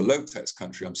low tax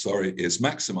country, is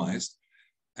maximized.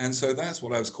 And so that's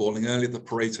what I was calling earlier the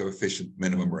Pareto efficient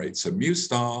minimum rate. So mu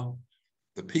star,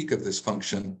 the peak of this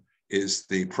function, is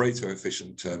the Pareto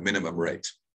efficient minimum rate.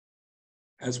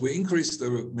 As we increase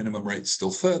the minimum rate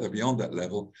still further beyond that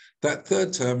level, that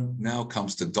third term now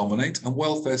comes to dominate and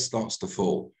welfare starts to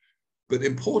fall. But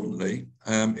importantly,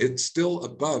 it's still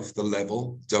above the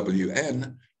level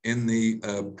Wn in the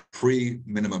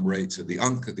pre-minimum rate of the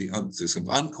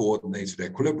uncoordinated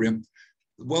equilibrium.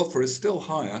 The welfare is still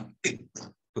higher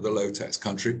for the low tax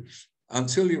country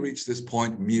until you reach this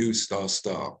point mu star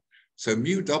star. So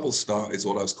mu double star is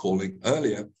what I was calling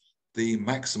earlier the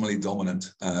maximally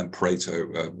dominant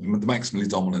Pareto, the maximally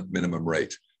dominant minimum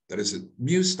rate. That is,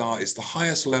 mu star is the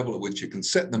highest level at which you can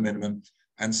set the minimum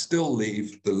and still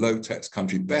leave the low tax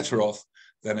country better off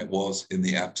than it was in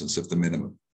the absence of the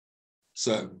minimum.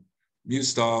 So mu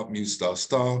star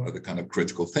star are the kind of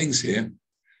critical things here.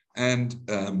 And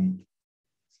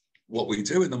what we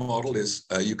do in the model is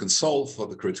you can solve for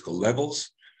the critical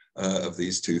levels of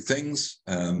these two things.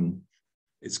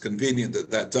 It's convenient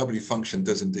that W function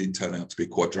does indeed turn out to be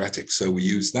quadratic. So we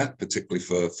use that particularly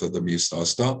for the mu star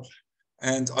star.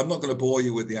 And I'm not going to bore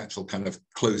you with the actual kind of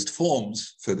closed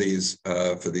forms for these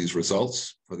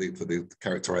results, for the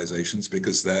characterizations,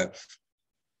 because they're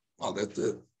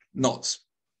not,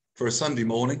 for a Sunday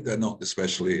morning, they're not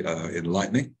especially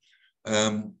enlightening.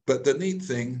 But the neat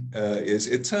thing is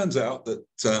it turns out that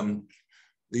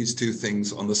these two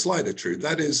things on the slide are true.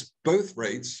 That is, both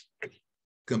rates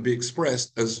can be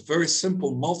expressed as very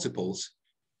simple multiples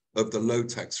of the low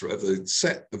tax rate, of the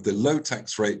set of the low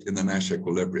tax rate in the Nash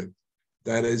equilibrium.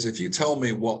 That is, if you tell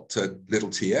me what little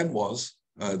tn was,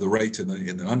 the rate in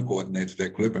the uncoordinated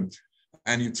equilibrium,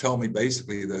 and you tell me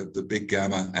basically the big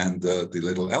gamma and the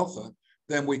little alpha,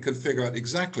 then we can figure out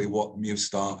exactly what mu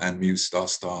star and mu star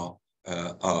star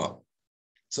are.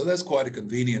 So that's quite a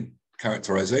convenient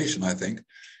characterization, I think,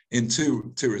 in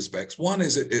two respects. One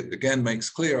is it again makes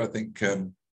clear, I think,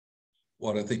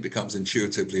 what I think becomes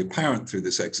intuitively apparent through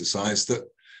this exercise, that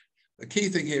the key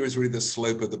thing here is really the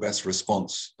slope of the best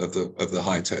response of the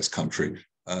high tax country,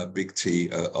 big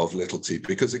T of little t,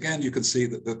 because again, you can see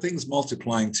that the things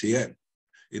multiplying Tn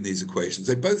in these equations,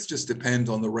 they both just depend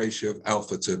on the ratio of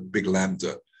alpha to big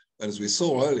lambda. And as we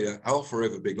saw earlier, alpha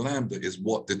over big lambda is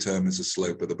what determines the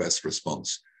slope of the best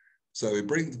response. So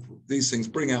these things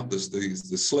bring out the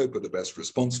slope of the best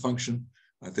response function,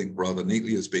 I think rather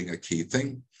neatly as being a key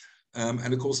thing.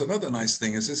 And of course, another nice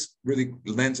thing is this really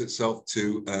lends itself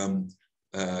to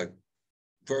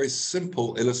very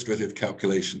simple illustrative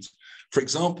calculations. For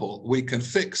example, we can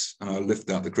fix, and I'll lift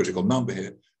out the critical number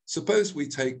here. Suppose we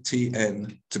take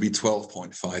Tn to be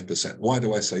 12.5%. Why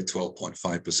do I say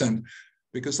 12.5%?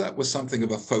 Because that was something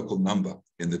of a focal number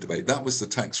in the debate. That was the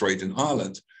tax rate in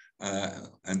Ireland.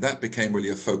 And that became really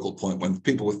a focal point when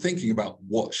people were thinking about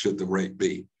what should the rate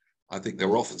be. I think they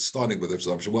were often starting with the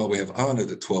assumption, well, we have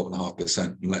Ireland at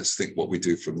 12.5%, and let's think what we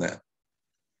do from there.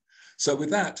 So with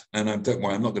that, and don't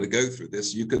worry, I'm not going to go through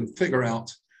this, you can figure out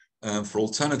for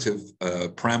alternative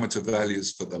parameter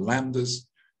values for the lambdas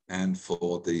and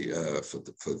for the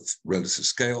relative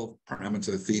scale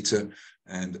parameter theta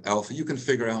and alpha, you can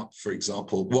figure out, for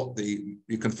example,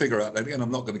 you can figure out, and again,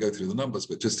 I'm not going to go through the numbers,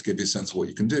 but just to give you a sense of what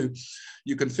you can do,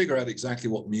 you can figure out exactly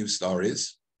what mu star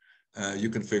is. You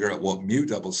can figure out what mu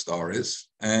double star is,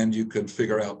 and you can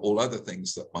figure out all other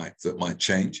things that might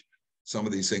change. Some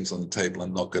of these things on the table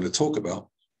I'm not going to talk about.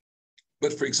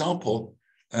 But for example,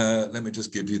 let me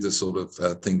just give you the sort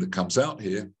of thing that comes out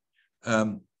here.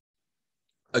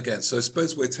 Again, so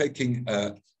suppose we're taking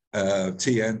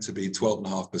Tn to be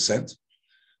 12.5%.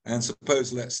 And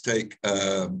suppose let's take,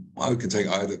 we can take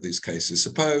either of these cases.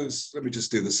 Suppose, let me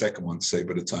just do the second one to save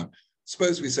a bit of time.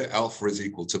 Suppose we say alpha is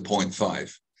equal to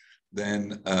 0.5.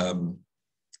 Then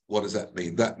what does that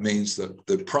mean? That means that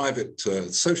the private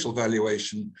social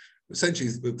valuation, essentially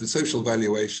the social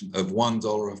valuation of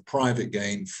 $1 of private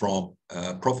gain from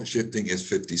profit shifting is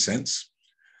 50 cents.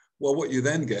 Well, what you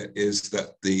then get is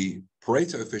that the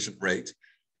Pareto efficient rate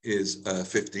is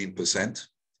 15%.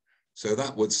 So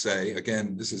that would say,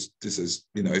 again, this is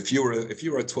if you were a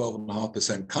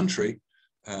 12.5% country,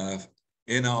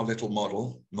 in our little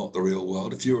model, not the real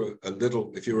world, if you're a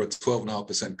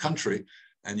 12.5% country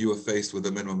and you are faced with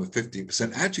a minimum of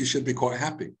 15%, actually you should be quite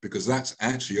happy because that's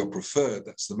actually your preferred,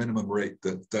 that's the minimum rate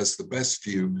that does the best for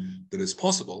you that is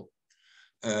possible.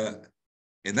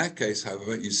 In that case,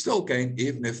 however, you still gain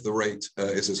even if the rate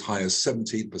is as high as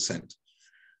 17%.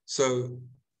 So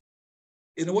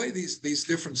in a way, these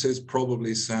differences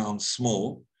probably sound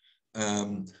small,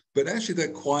 but actually they're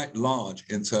quite large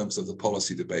in terms of the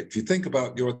policy debate. If you think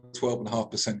about you're a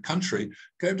 12.5% country,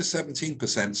 going to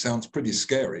 17% sounds pretty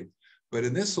scary. But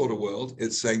in this sort of world,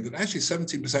 it's saying that actually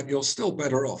 17%, you're still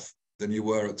better off than you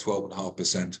were at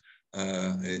 12.5%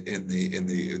 in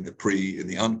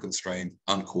the unconstrained,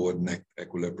 uncoordinated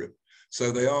equilibrium.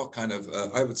 So they are kind of,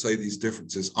 I would say these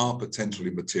differences are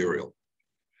potentially material.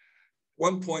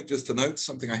 One point just to note,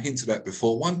 something I hinted at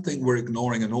before, one thing we're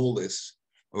ignoring in all this,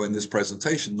 or in this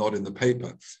presentation, not in the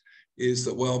paper, is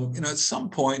that, well, at some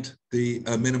point, the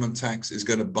minimum tax is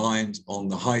going to bind on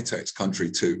the high tax country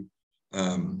too.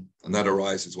 And that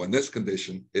arises when this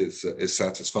condition is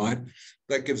satisfied.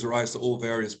 That gives rise to all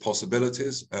various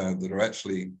possibilities that are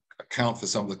actually account for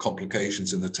some of the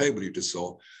complications in the table you just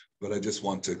saw. But I just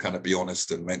want to kind of be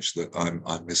honest and mention that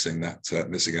I'm missing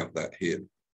out that here.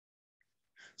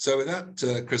 So with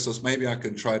that, Christos, maybe I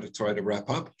can try to wrap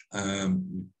up. I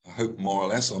hope more or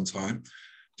less on time.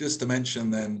 Just to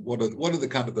mention then what are the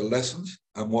kind of the lessons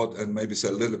and maybe say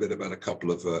a little bit about a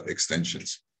couple of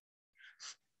extensions.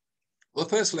 Well,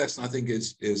 the first lesson I think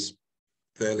is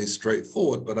fairly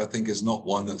straightforward, but I think is not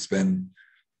one that's been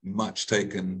much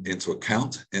taken into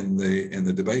account in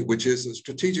the debate, which is that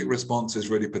strategic responses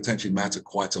really potentially matter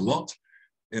quite a lot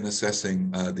in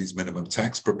assessing these minimum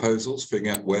tax proposals,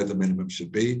 figuring out where the minimum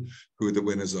should be, who the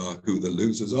winners are, who the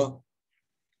losers are.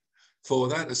 For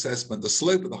that assessment, the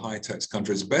slope of the high tax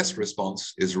country's best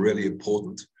response is really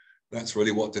important. That's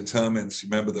really what determines,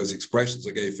 remember those expressions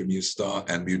I gave for mu star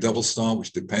and mu double star,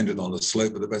 which depended on the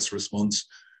slope of the best response.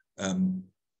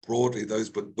 Broadly,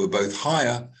 those were both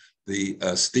higher, the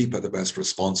steeper the best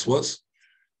response was.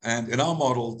 And in our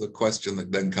model, the question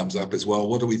that then comes up is, well,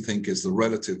 what do we think is the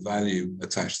relative value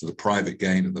attached to the private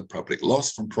gain and the public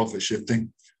loss from profit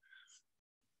shifting?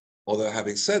 Although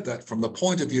having said that, from the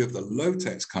point of view of the low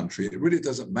tax country, it really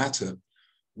doesn't matter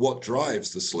what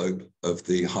drives the slope of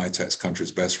the high tax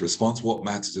country's best response. What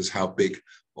matters is how big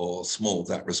or small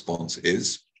that response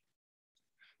is.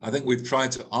 I think we've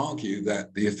tried to argue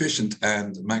that the efficient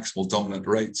and maximal dominant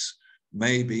rates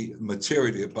may be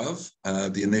materially above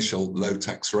the initial low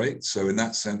tax rate. So in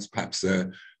that sense, perhaps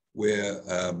we're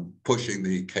pushing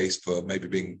the case for maybe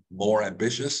being more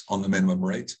ambitious on the minimum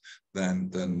rate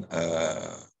than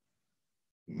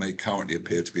may currently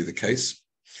appear to be the case.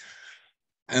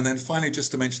 And then finally,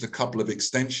 just to mention a couple of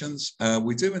extensions,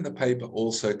 we do in the paper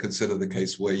also consider the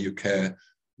case where you care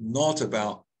not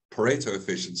about Pareto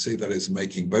efficiency, that is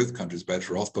making both countries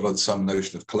better off, but on some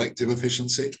notion of collective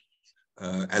efficiency.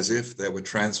 as if there were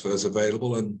transfers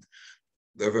available, and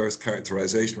there are various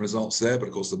characterization results there, but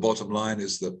of course the bottom line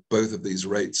is that both of these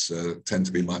rates tend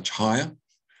to be much higher.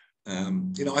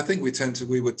 I think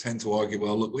we would tend to argue,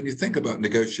 well, look, when you think about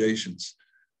negotiations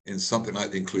in something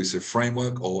like the inclusive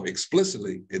framework or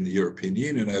explicitly in the European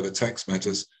Union over tax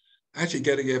matters, actually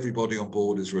getting everybody on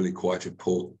board is really quite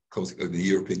important. Because in the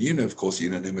European Union, of course,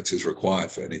 unanimity is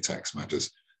required for any tax matters.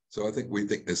 So I think we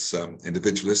think this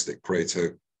individualistic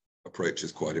Pareto approach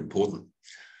is quite important.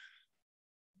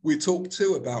 We talked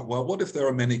too about, well, what if there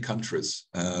are many countries?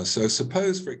 So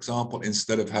suppose, for example,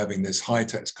 instead of having this high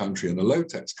tax country and a low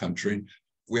tax country,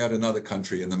 we had another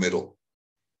country in the middle.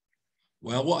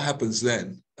 Well, what happens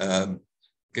then?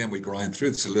 Again, we grind through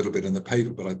this a little bit in the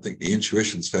paper, but I think the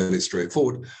intuition is fairly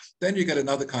straightforward. Then you get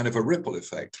another kind of a ripple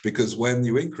effect, because when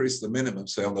you increase the minimum,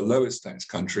 say on the lowest tax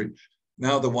country,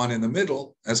 now the one in the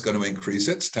middle is going to increase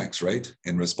its tax rate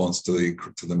in response to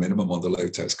the minimum on the low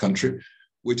tax country,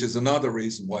 which is another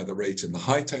reason why the rate in the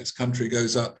high tax country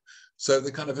goes up. So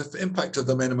the kind of impact of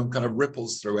the minimum kind of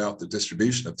ripples throughout the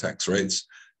distribution of tax rates.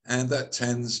 And that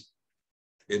tends,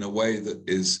 in a way that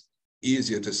is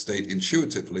easier to state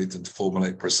intuitively than to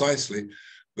formulate precisely.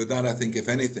 But that, I think, if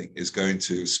anything, is going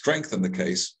to strengthen the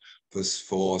case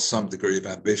for some degree of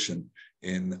ambition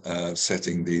in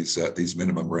setting these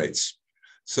minimum rates.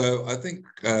 So I think,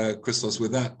 Christos,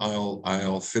 with that,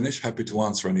 I'll finish. Happy to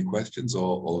answer any questions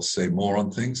or say more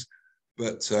on things.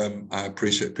 But I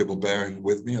appreciate people bearing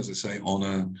with me, as I say,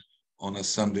 on a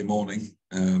Sunday morning.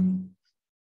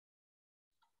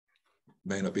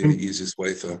 May not be the easiest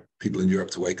way for people in Europe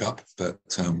to wake up, but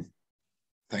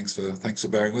thanks for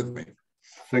bearing with me.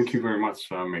 Thank you very much,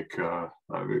 Mick.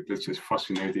 This is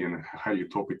fascinating and highly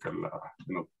topical,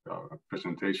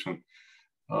 presentation.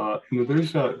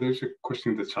 There's a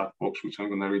question in the chat box which I'm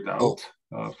going to read out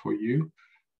for you.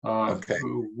 Okay.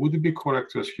 Would it be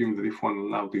correct to assume that if one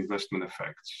allowed investment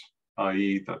effects,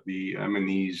 i.e., that the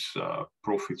M&E's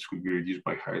profits would be reduced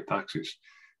by higher taxes,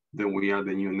 then we add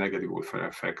a new negative welfare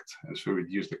effect and so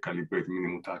reduce the calibrated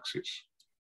minimum taxes?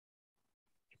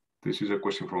 This is a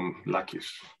question from Lakis.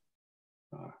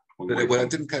 Well, I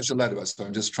didn't catch the latter part, so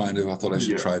I'm just trying to. I thought I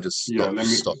should try to stop.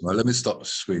 Let me stop the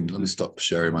screen. Let me stop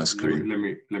sharing my screen. Let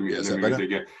me read it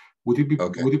again. Would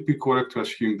it be correct to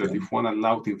assume that if one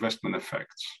allowed investment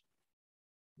effects,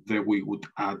 then we would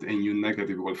add a new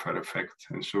negative welfare effect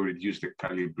and so reduce the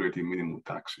calibrated minimum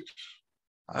taxes?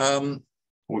 All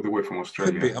the way from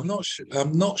Australia. Could be. I'm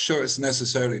not sure it's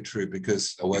necessarily true,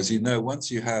 because, as you know, once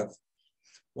you have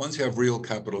real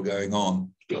capital going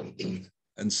on,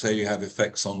 and say you have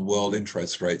effects on world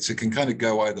interest rates, it can kind of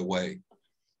go either way.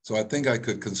 So I think I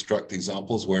could construct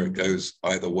examples where it goes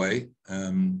either way.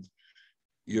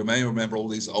 You may remember all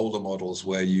these older models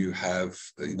where you have,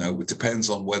 it depends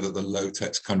on whether the low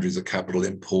tax country is a capital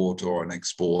importer or an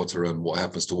exporter and what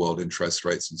happens to world interest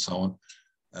rates and so on.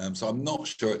 So I'm not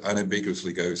sure it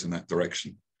unambiguously goes in that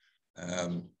direction.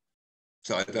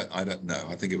 So I don't know.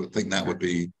 I think that would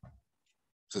be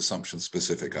assumption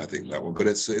specific. I think that one, but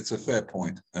it's a fair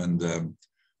point and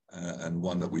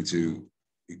one that we do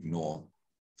ignore.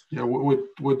 Yeah,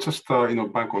 we're just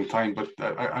back on time, but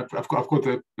I've got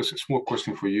a small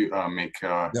question for you, Mick.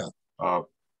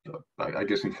 I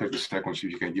guess in 30 seconds,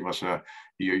 if you can give us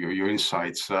your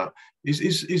insights.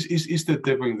 Is the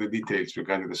devil in the details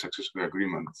regarding the success of the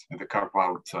agreement and the carve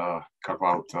out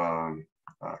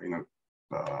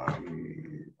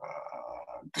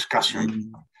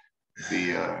discussion?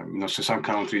 So some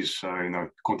countries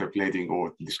contemplating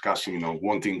or discussing,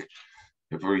 wanting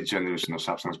a very generous,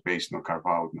 substance-based, carve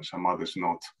out, some others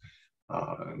not.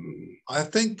 I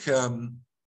think in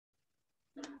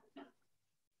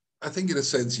a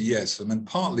sense, yes.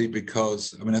 Partly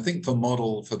because, I think for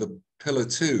the Pillar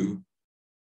 2,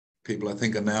 people I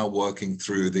think are now working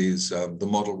through these, the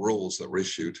model rules that were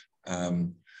issued.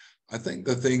 I think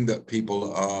the thing that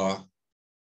people are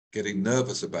getting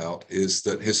nervous about is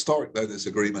that, historic though this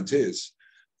agreement is,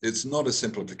 it's not a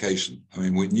simplification.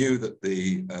 We knew that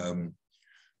the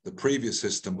previous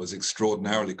system was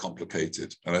extraordinarily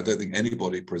complicated, and I don't think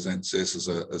anybody presents this as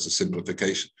a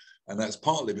simplification. And that's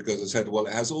partly because I said, well,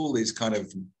 it has all these kind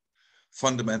of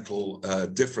fundamental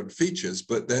different features,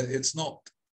 but it's not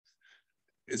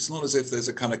as if there's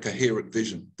a kind of coherent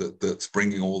vision that's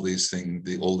bringing all these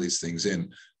things in.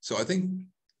 So I think,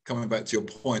 coming back to your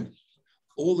point,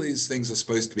 all these things are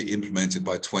supposed to be implemented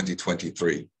by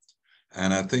 2023.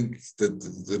 And I think that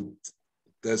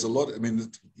there's a lot,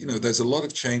 there's a lot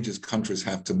of changes countries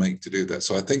have to make to do that.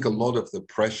 So I think a lot of the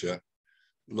pressure,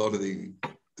 a lot of the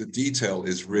detail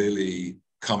is really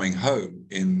coming home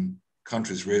in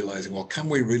countries realizing, well, can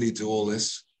we really do all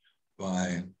this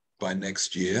by by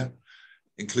next year,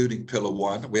 including Pillar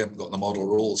 1. We haven't got the model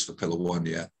rules for Pillar 1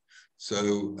 yet.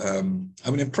 So, I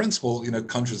mean, in principle,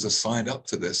 countries are signed up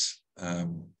to this.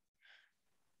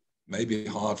 Maybe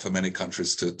hard for many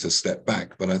countries to step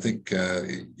back, but I think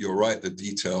you're right, the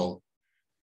detail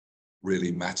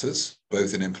really matters,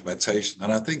 both in implementation.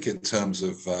 And I think in terms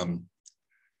of,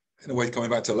 in a way, coming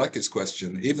back to Lucky's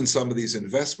question, even some of these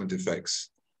investment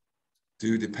effects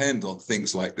do depend on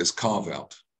things like this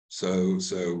carve-out.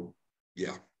 So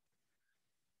yeah,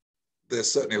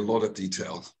 there's certainly a lot of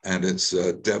detail, and it's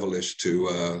devilish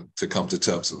to come to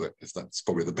terms with it, if that's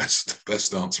probably the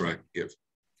best answer I can give.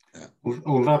 Yeah.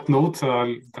 On that note,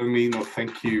 let me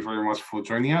thank you very much for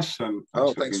joining us, and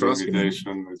thanks for asking me.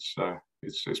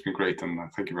 It's been great, and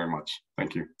thank you very much.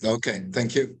 Thank you. Okay,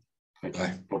 thank you. Thank you.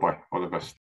 Bye-bye. All the best.